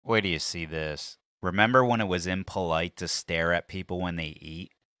Wait till you see this. Remember when it was impolite to stare at people when they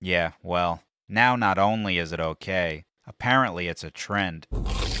eat? Yeah, well, now not only is it okay, apparently it's a trend.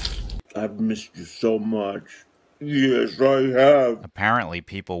 I've missed you so much. Yes, I have. Apparently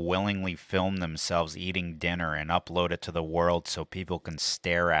people willingly film themselves eating dinner and upload it to the world so people can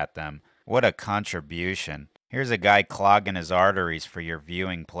stare at them. What a contribution. Here's a guy clogging his arteries for your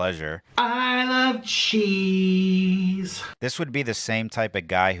viewing pleasure. I love cheese. This would be the same type of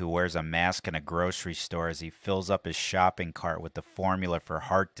guy who wears a mask in a grocery store as he fills up his shopping cart with the formula for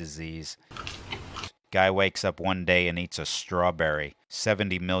heart disease. Guy wakes up one day and eats a strawberry.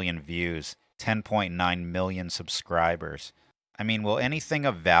 70 million views. 10.9 million subscribers. I mean, will anything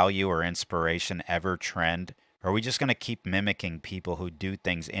of value or inspiration ever trend? Or are we just going to keep mimicking people who do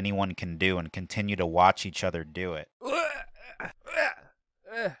things anyone can do and continue to watch each other do it?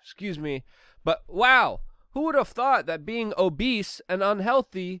 Excuse me, but wow, who would have thought that being obese and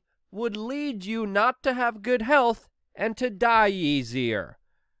unhealthy would lead you not to have good health and to die easier?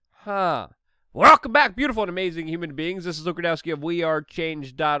 Huh. Welcome back, beautiful and amazing human beings. This is Luke Radowski of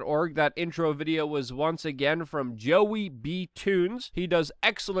WeAreChange.org. That intro video was once again from Joey B. Tunes. He does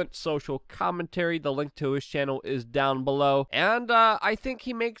excellent social commentary. The link to his channel is down below. And I think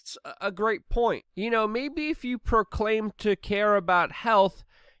he makes a great point. You know, maybe if you proclaim to care about health,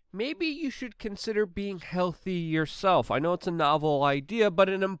 maybe you should consider being healthy yourself. I know it's a novel idea, but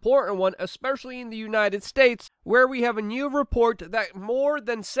an important one, especially in the United States, where we have a new report that more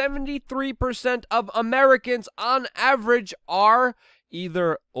than 73% of Americans on average are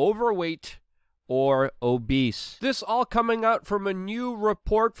either overweight or obese. This all coming out from a new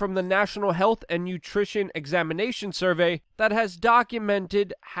report from the National Health and Nutrition Examination Survey that has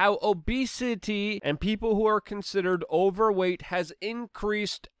documented how obesity and people who are considered overweight has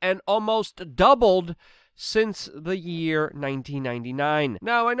increased and almost doubled since the year 1999.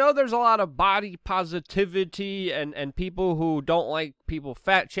 Now, I know there's a lot of body positivity and people who don't like people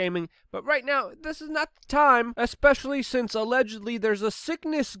fat shaming, but right now, this is not the time, especially since allegedly there's a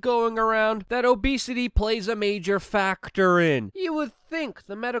sickness going around that obesity plays a major factor in. You would think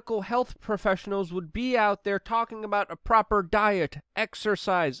the medical health professionals would be out there talking about a proper diet,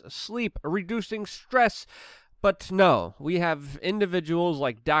 exercise, sleep, reducing stress. But no, we have individuals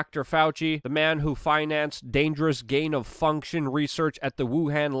like Dr. Fauci, the man who financed dangerous gain-of-function research at the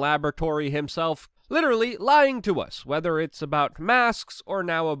Wuhan laboratory himself, literally lying to us, whether it's about masks or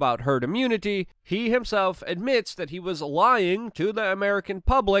now about herd immunity. He himself admits that he was lying to the American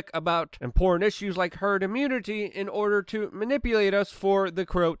public about important issues like herd immunity in order to manipulate us for the,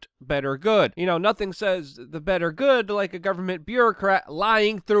 quote, better good. You know, nothing says the better good like a government bureaucrat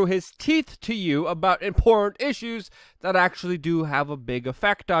lying through his teeth to you about important issues that actually do have a big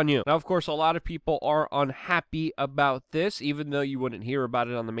effect on you. Now, of course, a lot of people are unhappy about this, even though you wouldn't hear about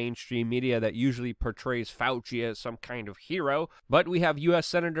it on the mainstream media that usually portrays Fauci as some kind of hero. But we have U.S.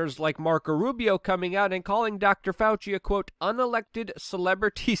 senators like Marco Rubio coming out and calling Dr. Fauci a, quote, unelected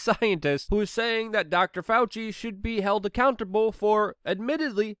celebrity scientist, who is saying that Dr. Fauci should be held accountable for,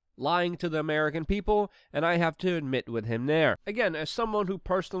 admittedly, lying to the American people, and I have to admit with him there. Again, as someone who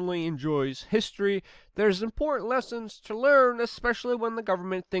personally enjoys history, there's important lessons to learn, especially when the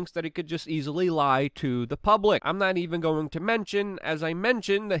government thinks that it could just easily lie to the public. I'm not even going to mention, as I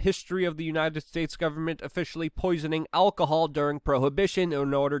mentioned, the history of the United States government officially poisoning alcohol during Prohibition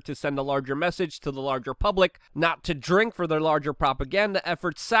in order to send a larger message to the larger public not to drink for their larger propaganda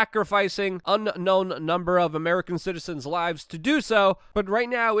efforts, sacrificing unknown number of American citizens' lives to do so. But right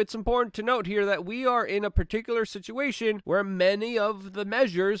now, it's important to note here that we are in a particular situation where many of the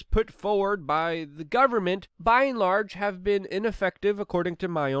measures put forward by the government, by and large, have been ineffective according to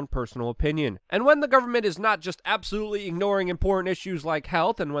my own personal opinion. And when the government is not just absolutely ignoring important issues like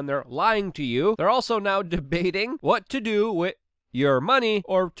health, and when they're lying to you, they're also now debating what to do with your money,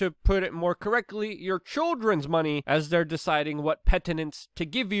 or to put it more correctly, your children's money, as they're deciding what penance to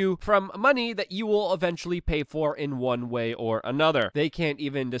give you from money that you will eventually pay for in one way or another. They can't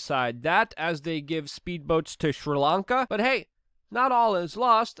even decide that, as they give speedboats to Sri Lanka. But hey, not all is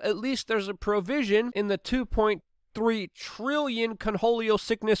lost. At least there's a provision in the 2.3 trillion conholio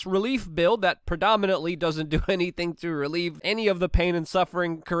sickness relief bill that predominantly doesn't do anything to relieve any of the pain and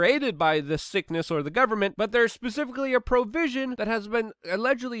suffering created by the sickness or the government, but there's specifically a provision that has been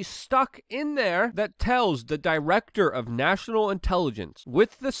allegedly stuck in there that tells the Director of National Intelligence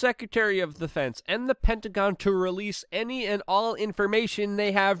with the Secretary of Defense and the Pentagon to release any and all information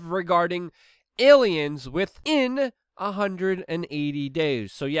they have regarding aliens within 180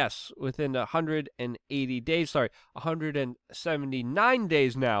 days. So yes, within 179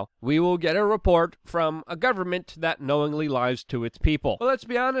 days now, we will get a report from a government that knowingly lies to its people. But let's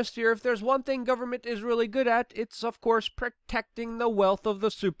be honest here, if there's one thing government is really good at, it's of course protecting the wealth of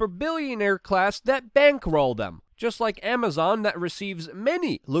the super billionaire class that bankroll them. Just like Amazon that receives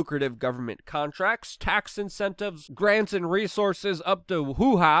many lucrative government contracts, tax incentives, grants, and resources up to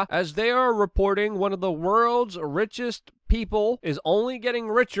hoo-ha, as they are reporting one of the world's richest people is only getting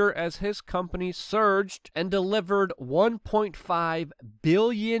richer as his company surged and delivered 1.5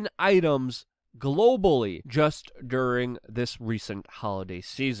 billion items globally just during this recent holiday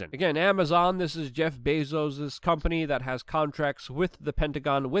season. Again, Amazon, this is Jeff Bezos' company that has contracts with the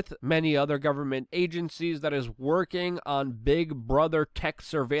Pentagon, with many other government agencies, that is working on big brother tech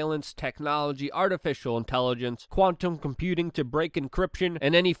surveillance technology, artificial intelligence, quantum computing to break encryption,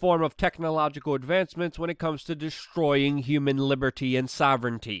 and any form of technological advancements when it comes to destroying human liberty and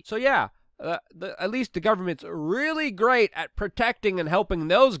sovereignty. So yeah, at least the government's really great at protecting and helping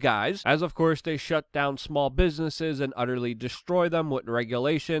those guys, as of course they shut down small businesses and utterly destroy them with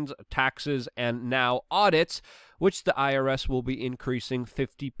regulations, taxes, and now audits, which the IRS will be increasing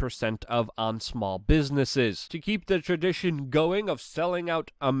 50% of on small businesses. To keep the tradition going of selling out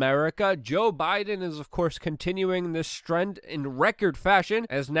America, Joe Biden is of course continuing this trend in record fashion,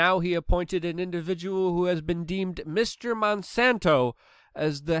 as now he appointed an individual who has been deemed Mr. Monsanto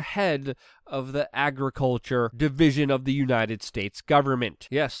as the head of the agriculture division of the United States government.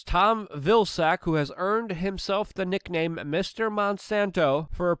 Yes, Tom Vilsack, who has earned himself the nickname Mr. Monsanto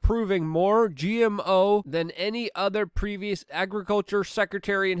for approving more GMO than any other previous agriculture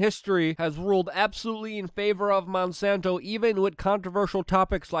secretary in history, has ruled absolutely in favor of Monsanto, even with controversial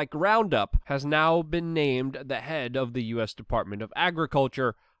topics like Roundup, has now been named the head of the U.S. Department of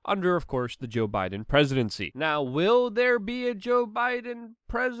Agriculture, under, of course, the Joe Biden presidency. Now, will there be a Joe Biden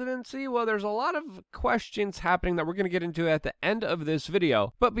presidency? Well, there's a lot of questions happening that we're going to get into at the end of this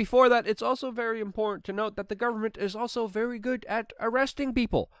video. But before that, it's also very important to note that the government is also very good at arresting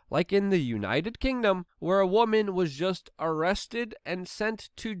people. Like in the United Kingdom, where a woman was just arrested and sent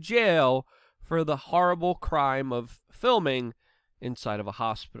to jail for the horrible crime of filming inside of a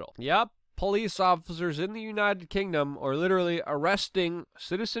hospital. Yep. Police officers in the United Kingdom are literally arresting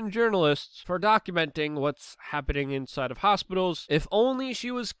citizen journalists for documenting what's happening inside of hospitals. If only she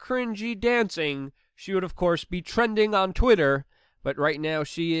was cringy dancing, she would of course be trending on Twitter, but right now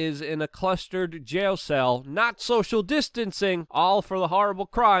she is in a clustered jail cell, not social distancing, all for the horrible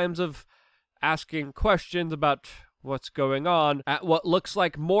crimes of asking questions about what's going on at what looks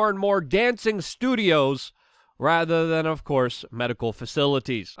like more and more dancing studios, rather than, of course, medical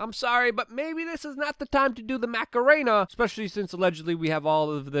facilities. I'm sorry, but maybe this is not the time to do the Macarena, especially since allegedly we have all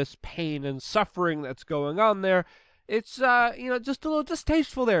of this pain and suffering that's going on there. It's, just a little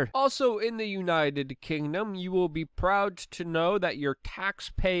distasteful there. Also, in the United Kingdom, you will be proud to know that your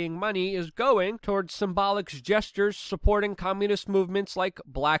tax-paying money is going towards symbolic gestures supporting communist movements like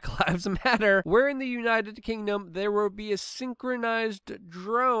Black Lives Matter, where in the United Kingdom there will be a synchronized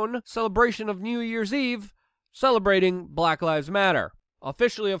drone celebration of New Year's Eve celebrating Black Lives Matter.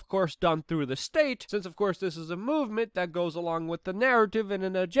 Officially, of course, done through the state, since, of course, this is a movement that goes along with the narrative and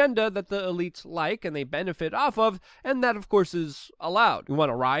an agenda that the elites like and they benefit off of, and that, of course, is allowed. You want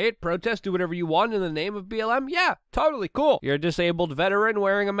to riot, protest, do whatever you want in the name of BLM? Yeah, totally cool. You're a disabled veteran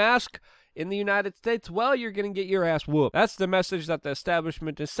wearing a mask in the United States? Well, you're going to get your ass whooped. That's the message that the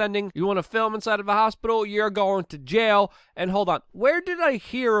establishment is sending. You want to film inside of a hospital? You're going to jail. And hold on, where did I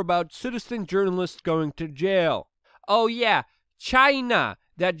hear about citizen journalists going to jail? Oh yeah, China,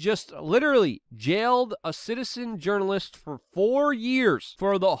 that just literally jailed a citizen journalist for 4 years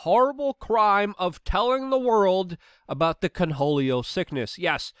for the horrible crime of telling the world about the Conholio sickness.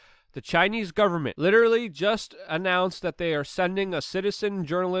 Yes, the Chinese government literally just announced that they are sending a citizen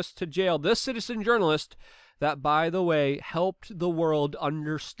journalist to jail. This citizen journalist that, by the way, helped the world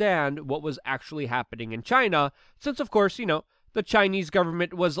understand what was actually happening in China, since, of course, the Chinese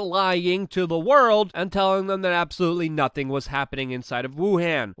government was lying to the world and telling them that absolutely nothing was happening inside of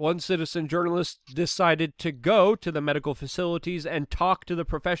Wuhan. One citizen journalist decided to go to the medical facilities and talk to the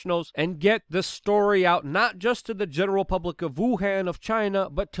professionals and get the story out, not just to the general public of Wuhan, of China,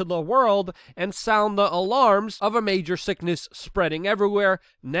 but to the world, and sound the alarms of a major sickness spreading everywhere.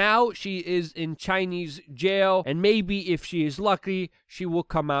 Now she is in Chinese jail, and maybe if she is lucky, she will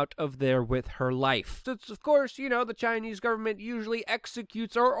come out of there with her life. Since, of course, the Chinese government, usually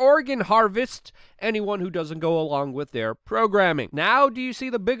executes or organ harvests anyone who doesn't go along with their programming. Now, do you see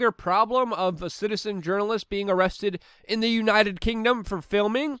the bigger problem of a citizen journalist being arrested in the United Kingdom for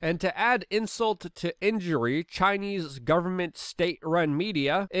filming? And to add insult to injury, Chinese government state-run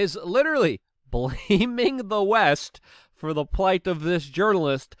media is literally blaming the West for the plight of this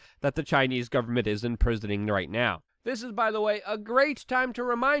journalist that the Chinese government is imprisoning right now. This is, by the way, a great time to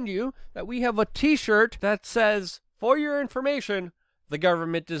remind you that we have a t-shirt that says, "For your information, the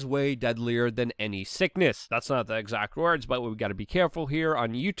government is way deadlier than any sickness." That's not the exact words, but we've got to be careful here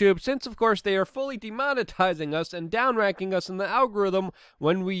on YouTube, since, of course, they are fully demonetizing us and downranking us in the algorithm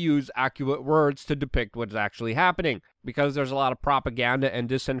when we use accurate words to depict what's actually happening. Because there's a lot of propaganda and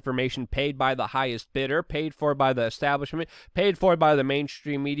disinformation paid by the highest bidder, paid for by the establishment, paid for by the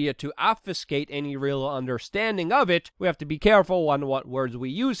mainstream media to obfuscate any real understanding of it. We have to be careful on what words we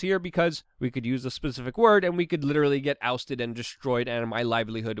use here, because we could use a specific word and we could literally get ousted and destroyed, and my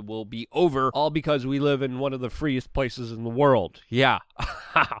livelihood will be over, all because we live in one of the freest places in the world. Yeah.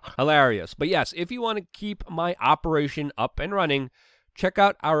 Hilarious. But yes, if you want to keep my operation up and running, check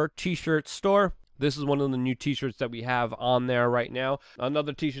out our t-shirt store. This is one of the new t-shirts that we have on there right now.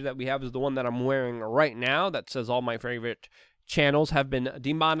 Another t-shirt that we have is the one that I'm wearing right now that says all my favorite channels have been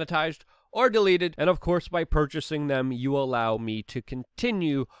demonetized or deleted. And of course, by purchasing them, you allow me to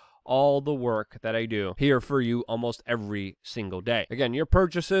continue all the work that I do here for you almost every single day. Again, your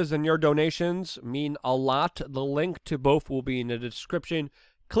purchases and your donations mean a lot. The link to both will be in the description.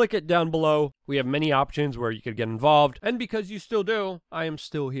 Click it down below. We have many options where you could get involved. And because you still do, I am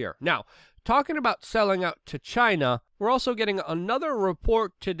still here. Now, talking about selling out to China, we're also getting another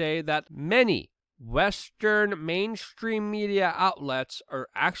report today that many Western mainstream media outlets are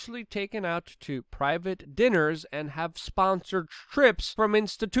actually taken out to private dinners and have sponsored trips from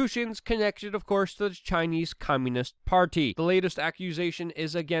institutions connected, of course, to the Chinese Communist Party. The latest accusation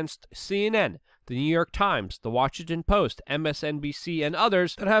is against CNN, the New York Times, the Washington Post, MSNBC, and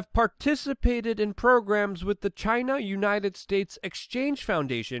others that have participated in programs with the China-United States Exchange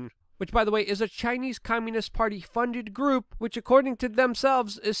Foundation, which, by the way, is a Chinese Communist Party-funded group, which, according to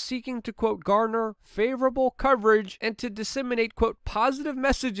themselves, is seeking to, quote, garner favorable coverage and to disseminate, quote, positive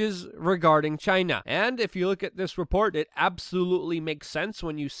messages regarding China. And if you look at this report, it absolutely makes sense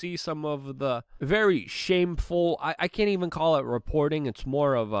when you see some of the very shameful, I can't even call it reporting, it's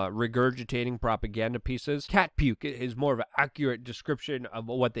more of regurgitating propaganda pieces. Cat puke is more of an accurate description of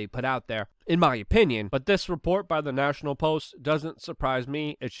what they put out there, in my opinion. But this report by the National Post doesn't surprise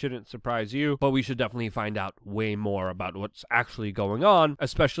me. It shouldn't surprise you, but we should definitely find out way more about what's actually going on,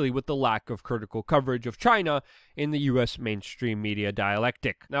 especially with the lack of critical coverage of China in the U.S. mainstream media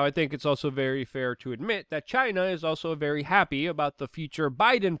dialectic. Now, I think it's also very fair to admit that China is also very happy about the future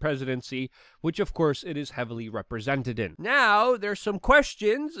Biden presidency, which of course it is heavily represented in. Now, there's some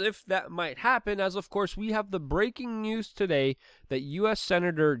questions if that might happen, as of course we have the breaking news today that U.S.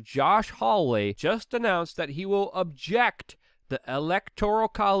 Senator Josh Hawley just announced that he will object the Electoral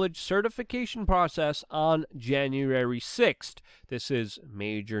College certification process on January 6th. This is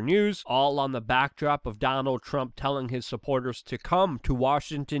major news, all on the backdrop of Donald Trump telling his supporters to come to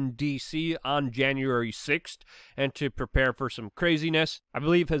Washington, D.C. on January 6th and to prepare for some craziness. I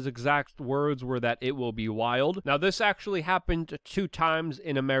believe his exact words were that it will be wild. Now, this actually happened 2 times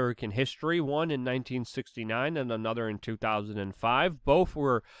in American history, one in 1969 and another in 2005. Both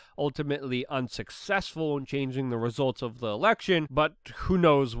were ultimately unsuccessful in changing the results of the election, but who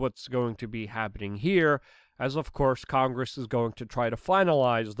knows what's going to be happening here, as of course Congress is going to try to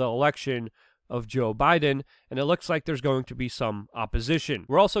finalize the election of Joe Biden, and it looks like there's going to be some opposition.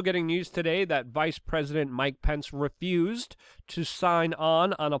 We're also getting news today that Vice President Mike Pence refused to sign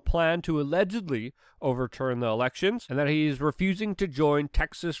on a plan to allegedly overturn the elections, and that he's refusing to join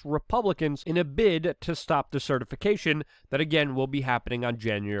Texas Republicans in a bid to stop the certification that again will be happening on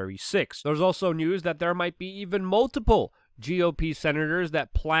January 6th. There's also news that there might be even multiple GOP senators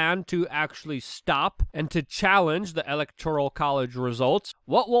that plan to actually stop and to challenge the Electoral College results.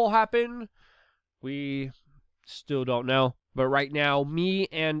 What will happen? We still don't know. But right now, me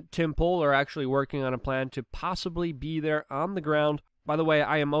and Tim Pool are actually working on a plan to possibly be there on the ground. By the way,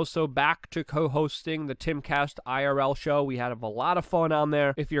 I am also back to co-hosting the Timcast IRL show. We had a lot of fun on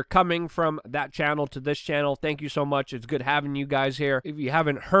there. If you're coming from that channel to this channel, thank you so much. It's good having you guys here. If you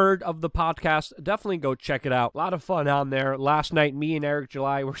haven't heard of the podcast, definitely go check it out. A lot of fun on there. Last night, me and Eric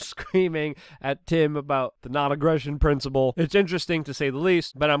July were screaming at Tim about the non-aggression principle. It's interesting to say the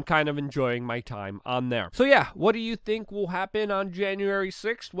least, but I'm kind of enjoying my time on there. So yeah, what do you think will happen on January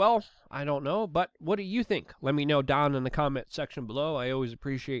 6th? Well, I don't know, but what do you think? Let me know down in the comment section below. below. I always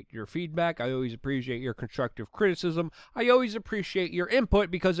appreciate your feedback. I always appreciate your constructive criticism. I always appreciate your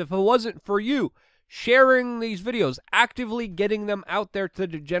input, because if it wasn't for you sharing these videos, actively getting them out there to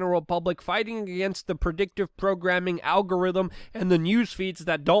the general public, fighting against the predictive programming algorithm and the news feeds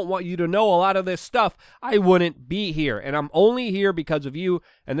that don't want you to know a lot of this stuff, I wouldn't be here. And I'm only here because of you,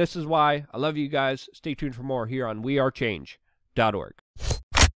 and this is why I love you guys. Stay tuned for more here on wearechange.org.